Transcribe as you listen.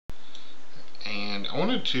I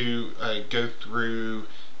wanted to go through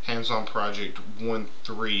Hands On Project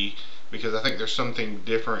 1.3 because I think there's something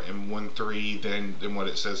different in 1.3 than what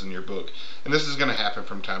it says in your book. And this is going to happen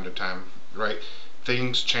from time to time, right?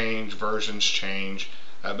 Things change, versions change,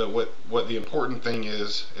 but what the important thing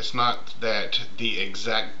is, it's not that the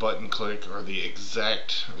exact button click or the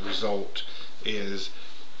exact result is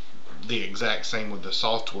the exact same with the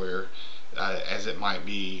software as it might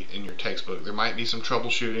be in your textbook. There might be some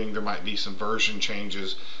troubleshooting, there might be some version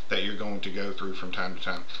changes that you're going to go through from time to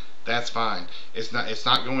time. That's fine. It's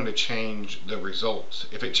not going to change the results.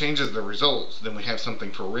 If it changes the results, then we have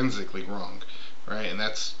something forensically wrong, right? And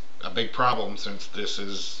that's a big problem since this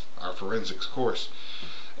is our forensics course.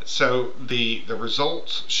 So the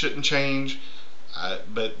results shouldn't change,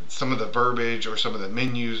 but some of the verbiage or some of the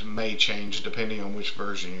menus may change depending on which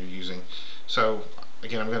version you're using. So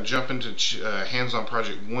again, I'm going to jump into Hands On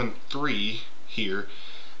Project 1.3 here.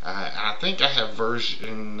 I think I have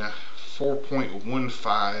version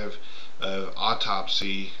 4.15 of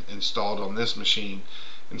Autopsy installed on this machine,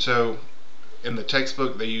 and so in the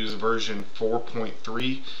textbook they use version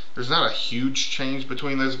 4.3. There's not a huge change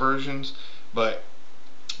between those versions, but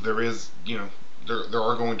there is, there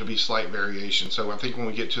are going to be slight variations. So I think when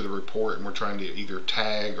we get to the report and we're trying to either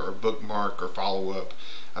tag or bookmark or follow up,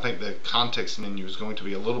 I think the context menu is going to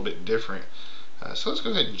be a little bit different. So let's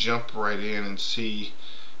go ahead and jump right in and see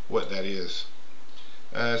what that is.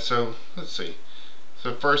 So let's see.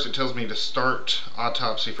 So first it tells me to start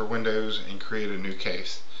Autopsy for Windows and create a new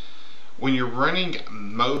case. When you're running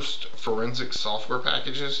most forensic software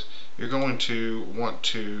packages, you're going to want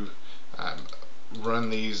to run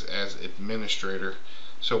these as administrator.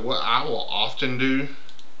 So what I will often do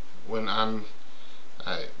when I'm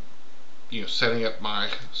setting up my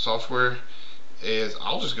software is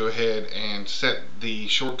I'll just go ahead and set the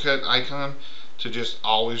shortcut icon to just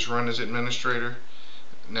always run as administrator.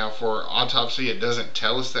 Now for Autopsy, it doesn't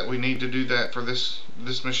tell us that we need to do that for this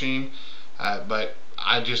machine, but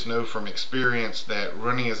I just know from experience that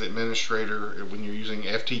running as administrator when you're using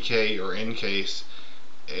FTK or Ncase,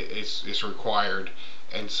 it's required.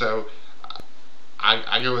 And so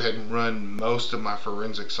I go ahead and run most of my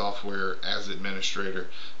forensic software as administrator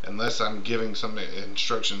unless I'm giving some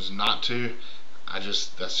instructions not to.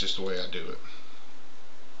 That's just the way I do it.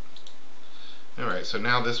 Alright, so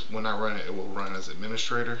now when I run it, it will run as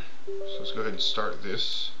administrator. So let's go ahead and start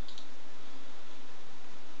this.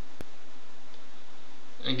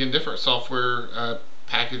 And again, different software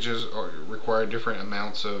packages require different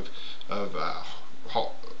amounts of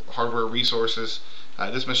hardware resources.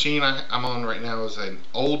 This machine I'm on right now is an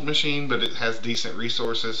old machine, but it has decent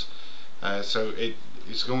resources. So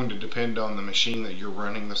it's going to depend on the machine that you're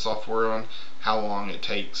running the software on, how long it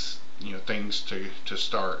takes things to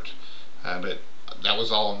start. But that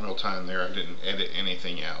was all in real time there. I didn't edit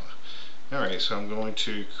anything out. Alright, so I'm going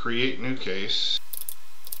to create new case.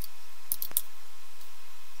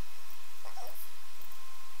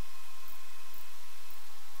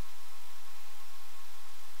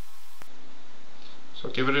 So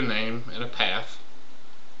give it a name and a path.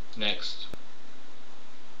 Next.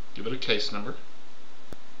 Give it a case number.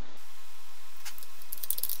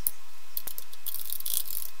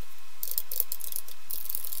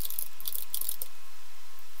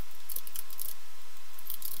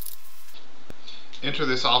 Enter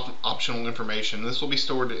this optional information. This will be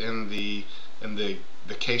stored in the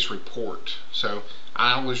case report. So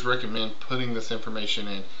I always recommend putting this information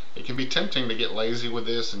in. It can be tempting to get lazy with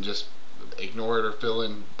this and just ignore it or fill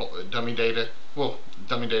in dummy data. Well,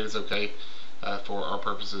 dummy data is okay for our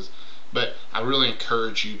purposes, but I really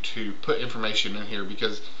encourage you to put information in here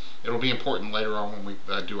because it will be important later on when we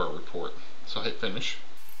do our report. So hit finish.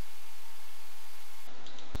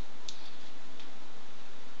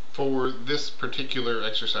 For this particular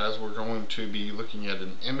exercise, we're going to be looking at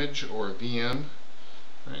an image or a VM.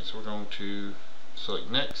 Alright, so we're going to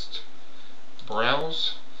select next,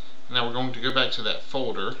 browse. Now we're going to go back to that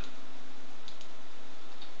folder,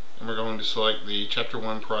 and we're going to select the Chapter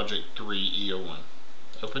 1 Project 3 E01.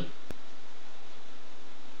 Open.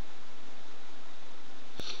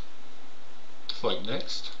 Select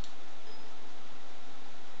next.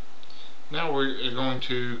 Now we're going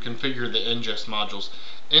to configure the ingest modules.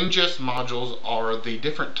 Ingest modules are the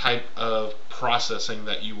different type of processing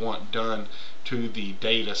that you want done to the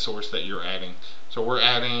data source that you're adding. So we're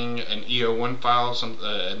adding an E01 file,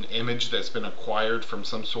 an image that's been acquired from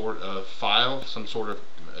some sort of file, some sort of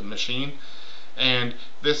machine, and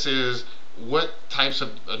this is what types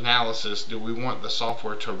of analysis do we want the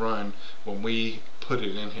software to run when we put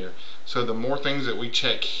it in here. So the more things that we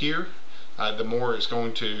check here, the more it's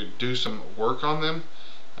going to do some work on them.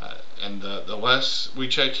 and the less we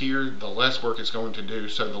check here, the less work it's going to do,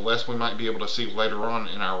 so the less we might be able to see later on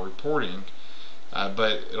in our reporting,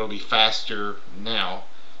 but it'll be faster now.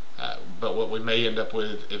 But what we may end up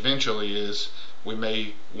with eventually is we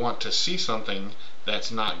may want to see something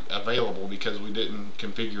that's not available because we didn't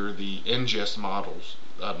configure the ingest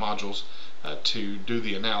modules to do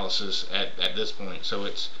the analysis at this point. So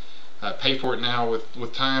it's pay for it now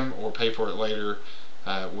with time, or pay for it later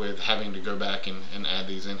with having to go back and add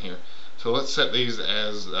these in here. So let's set these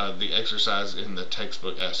as the exercise in the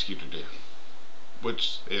textbook asks you to do,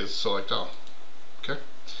 which is select all. Okay,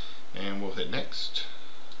 and we'll hit next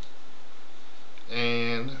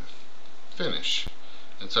and finish.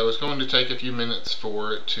 And so it's going to take a few minutes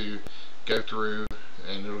for it to go through,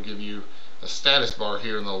 and it'll give you a status bar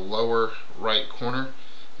here in the lower right corner.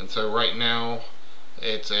 And so right now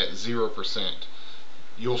it's at 0%.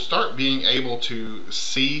 You'll start being able to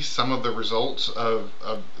see some of the results of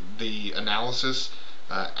the analysis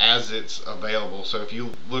as it's available. So if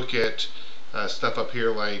you look at stuff up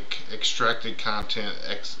here like extracted content,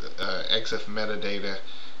 XF metadata,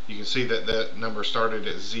 you can see that that number started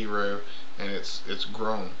at 0 and it's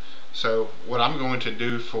grown. So what I'm going to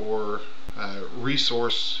do for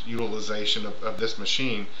resource utilization of this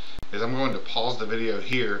machine is I'm going to pause the video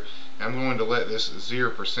here, and I'm going to let this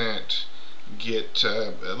 0% get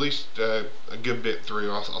at least a good bit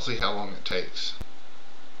through. I'll see how long it takes.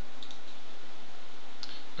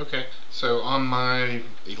 Okay, so on my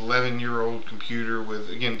 11-year-old computer with,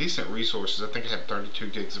 again, decent resources, I think I have 32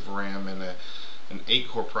 gigs of RAM and an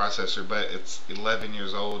 8-core processor, but it's 11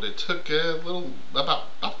 years old. It took about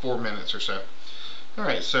 4 minutes or so.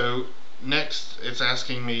 Alright, so next it's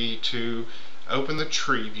asking me to open the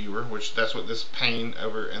tree viewer, which that's what this pane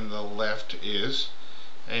over in the left is,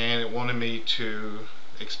 and it wanted me to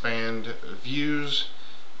expand views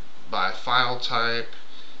by file type,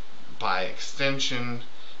 by extension,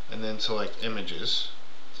 and then select images.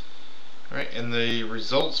 Alright, and the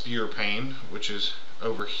results viewer pane, which is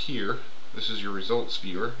over here, this is your results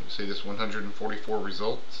viewer. You see this 144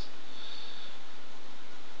 results.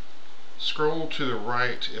 Scroll to the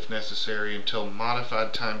right if necessary until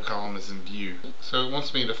modified time column is in view. So it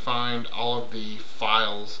wants me to find all of the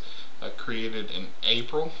files created in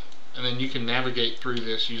April, and then you can navigate through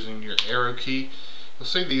this using your arrow key. You'll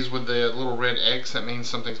see these with the little red X, that means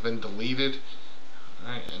something's been deleted.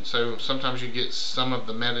 Alright, and so sometimes you get some of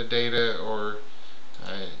the metadata, or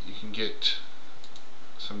you can get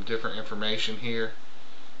some different information here.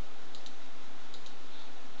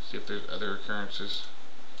 See if there's other occurrences.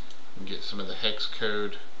 You can get some of the hex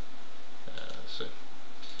code. So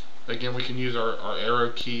again, we can use our arrow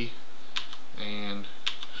key and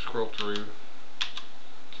scroll through.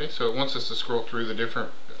 Okay, so it wants us to scroll through the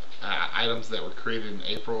different items that were created in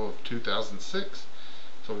April of 2006.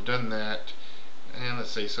 So we've done that, and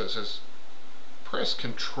let's see. So it says press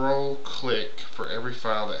Control click for every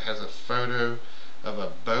file that has a photo of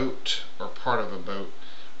a boat or part of a boat.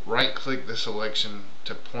 Right click the selection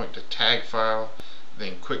to point to tag file,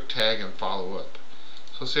 then quick tag and follow up.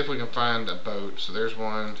 So let's see if we can find a boat. So there's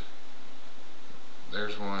one,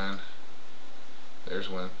 there's one, there's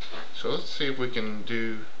one. So let's see if we can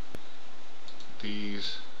do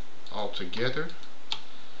these all together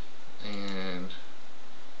and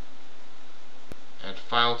add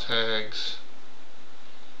file tags,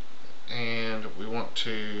 and we want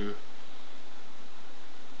to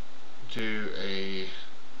do a,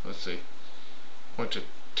 let's see, point to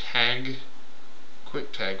tag,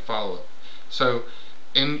 quick tag follow up. So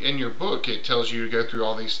in your book it tells you to go through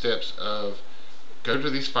all these steps of go to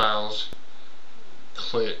these files,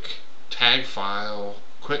 click tag file,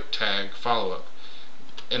 quick tag follow up.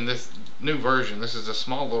 In this new version, this is a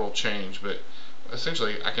small little change, but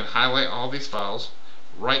essentially I can highlight all these files,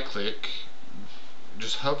 right click,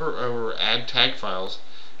 just hover over add tag files,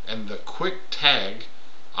 and the quick tag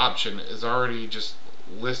option is already just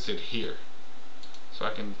listed here, so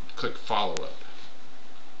I can click follow up.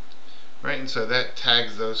 Right, and so that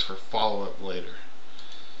tags those for follow up later.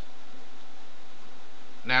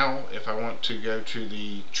 Now if I want to go to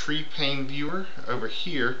the tree pane viewer over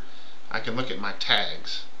here, I can look at my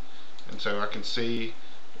tags, and so I can see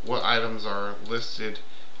what items are listed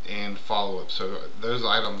in follow up. So those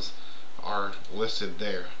items are listed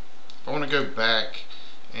there. If I want to go back,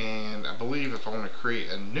 and I believe if I want to create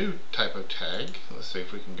a new type of tag, let's see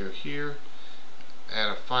if we can go here, add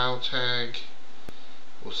a file tag,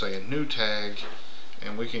 we'll say a new tag,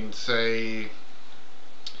 and we can say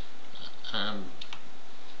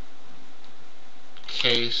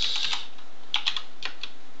case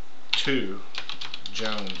 2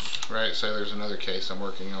 Jones, right? So there's another case I'm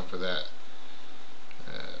working on for that,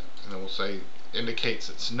 and then say indicates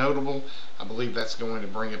it's notable. I believe that's going to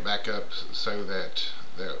bring it back up so that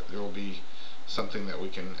there will be something that we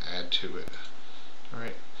can add to it.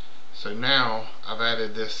 Alright, so now I've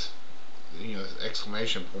added this, this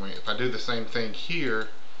exclamation point. If I do the same thing here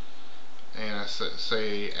and I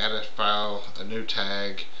say add a file, a new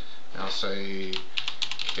tag, and I'll say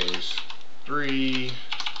case 3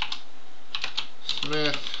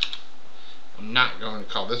 Smith. I'm not going to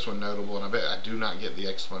call this one notable, and I bet I do not get the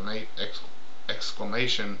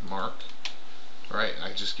exclamation mark. Right,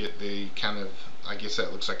 I just get the kind of, I guess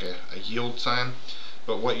that looks like a yield sign.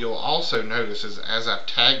 But what you'll also notice is as I've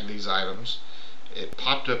tagged these items, it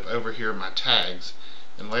popped up over here in my tags,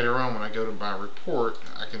 and later on when I go to my report,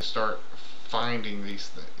 I can start finding these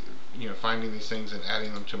things and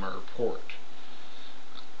adding them to my report.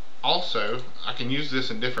 Also, I can use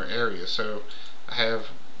this in different areas. So I have,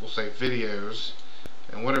 we'll say, videos,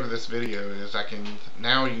 and whatever this video is, I can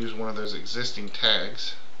now use one of those existing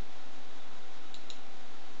tags.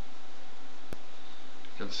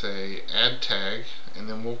 I can say add tag, and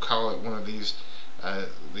then we'll call it one of these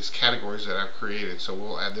categories that I've created. So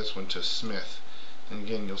we'll add this one to Smith, and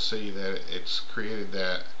again you'll see that it's created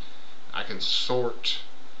that I can sort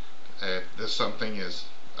if this something is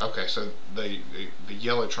okay. So the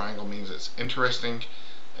yellow triangle means it's interesting,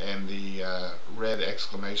 and the red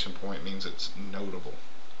exclamation point means it's notable.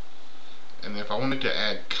 And if I wanted to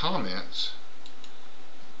add comments,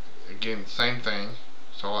 again same thing.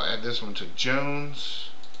 So I'll add this one to Jones,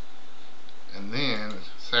 and then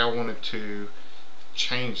say I wanted to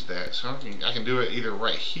change that. So I can do it either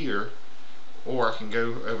right here, or I can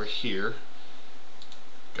go over here,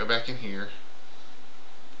 go back in here,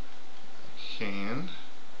 I can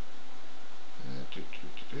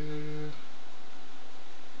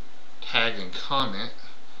tag and comment.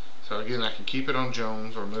 So again, I can keep it on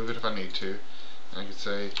Jones or move it if I need to. And I can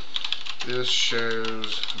say this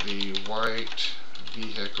shows the white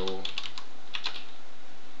vehicle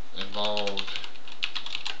involved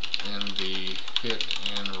in the hit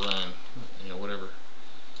and run, whatever.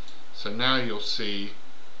 So now you'll see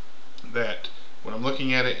that when I'm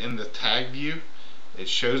looking at it in the tag view, it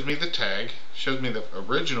shows me the tag, shows me the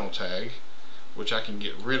original tag, which I can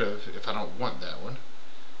get rid of if I don't want that one.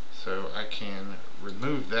 So I can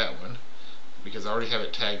remove that one because I already have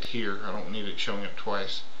it tagged here. I don't need it showing up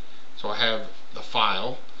twice. So I have the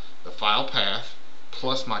file path,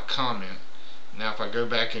 plus my comment. Now if I go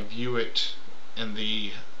back and view it in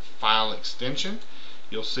the file extension,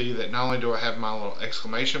 you'll see that not only do I have my little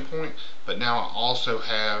exclamation point, but now I also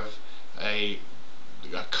have a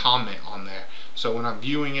comment on there. So when I'm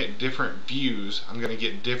viewing it different views, I'm going to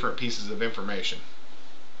get different pieces of information.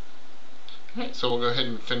 Alright, so we'll go ahead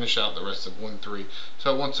and finish out the rest of 1.3.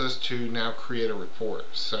 So it wants us to now create a report.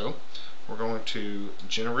 So we're going to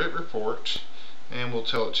generate report, and we'll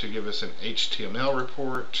tell it to give us an HTML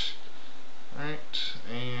report. Alright,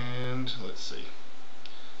 and let's see.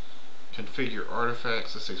 Configure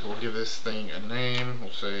artifacts. Let's see, so we'll give this thing a name.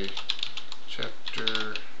 We'll say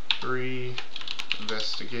Chapter 3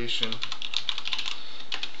 Investigation.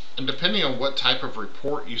 And depending on what type of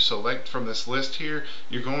report you select from this list here,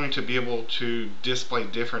 you're going to be able to display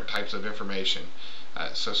different types of information.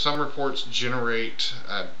 So some reports generate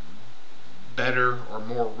better or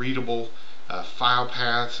more readable file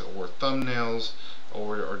paths or thumbnails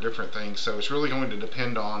or different things. So it's really going to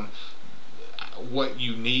depend on what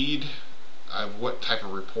you need, what type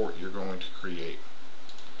of report you're going to create.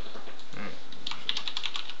 All right.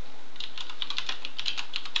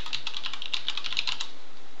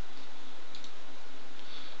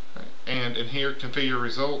 And in here, configure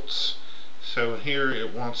results. So in here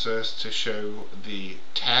it wants us to show the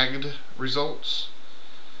tagged results.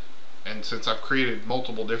 And since I've created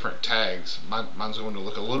multiple different tags, mine's going to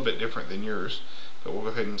look a little bit different than yours. But we'll go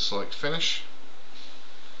ahead and select finish.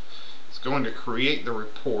 It's going to create the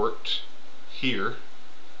report here.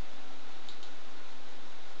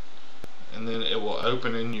 And then it will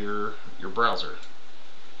open in your browser.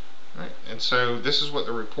 Right. And so this is what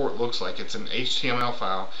the report looks like. It's an HTML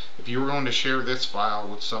file. If you were going to share this file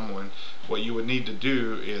with someone, what you would need to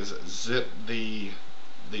do is zip the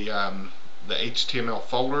HTML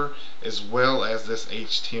folder as well as this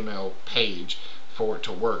HTML page for it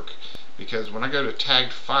to work. Because when I go to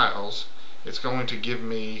tagged files, it's going to give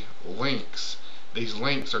me links. These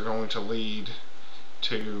links are going to lead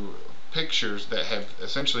to pictures that have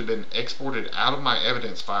essentially been exported out of my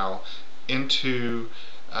evidence file into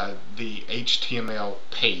the HTML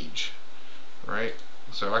page, right?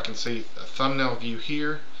 So I can see a thumbnail view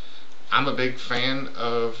here. I'm a big fan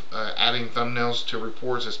of adding thumbnails to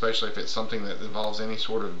reports, especially if it's something that involves any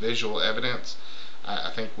sort of visual evidence.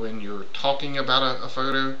 I think when you're talking about a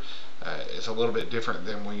photo, it's a little bit different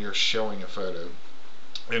than when you're showing a photo.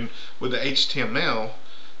 And with the HTML,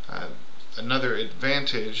 another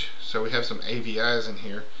advantage, so we have some AVIs in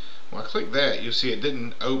here. When I click that, you'll see it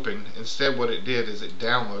didn't open. Instead, what it did is it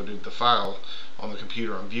downloaded the file on the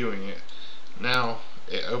computer I'm viewing it. Now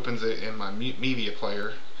it opens it in my media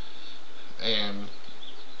player, and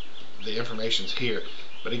the information's here.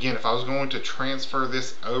 But again, if I was going to transfer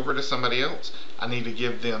this over to somebody else, I need to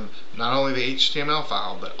give them not only the HTML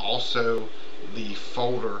file, but also the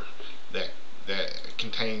folder that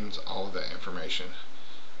contains all of that information.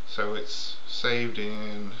 So it's saved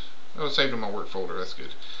in, oh, it's saved in my work folder. That's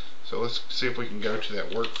good. So let's see if we can go to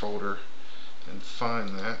that work folder and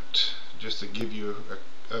find that, just to give you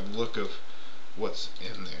a look of what's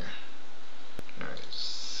in there. Alright,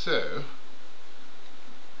 so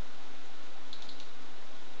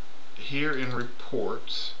here in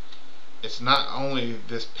reports, it's not only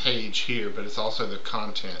this page here, but it's also the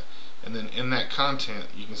content. And then in that content,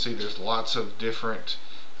 you can see there's lots of different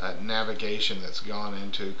navigation that's gone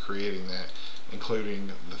into creating that,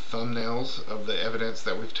 including the thumbnails of the evidence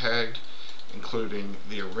that we've tagged, including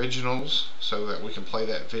the originals, so that we can play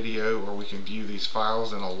that video, or we can view these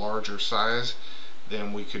files in a larger size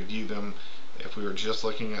than we could view them if we were just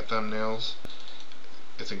looking at thumbnails.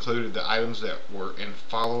 It's included the items that were in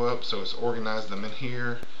follow-up, so it's organized them in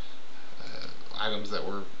here. Items that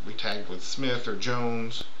we tagged with Smith or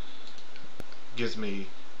Jones. Gives me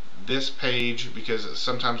this page, because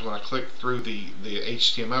sometimes when I click through the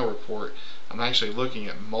HTML report, I'm actually looking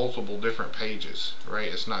at multiple different pages, right?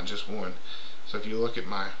 It's not just one. So if you look at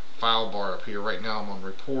my file bar up here, right now I'm on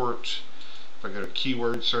report. If I go to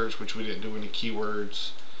keyword search, which we didn't do any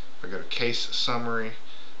keywords, if I go to case summary,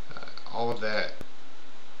 all of that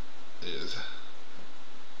is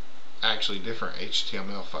actually different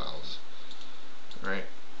HTML files, right?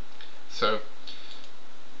 So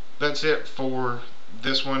that's it for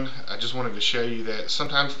this one. I just wanted to show you that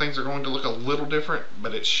sometimes things are going to look a little different,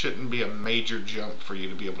 but it shouldn't be a major jump for you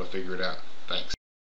to be able to figure it out. Thanks.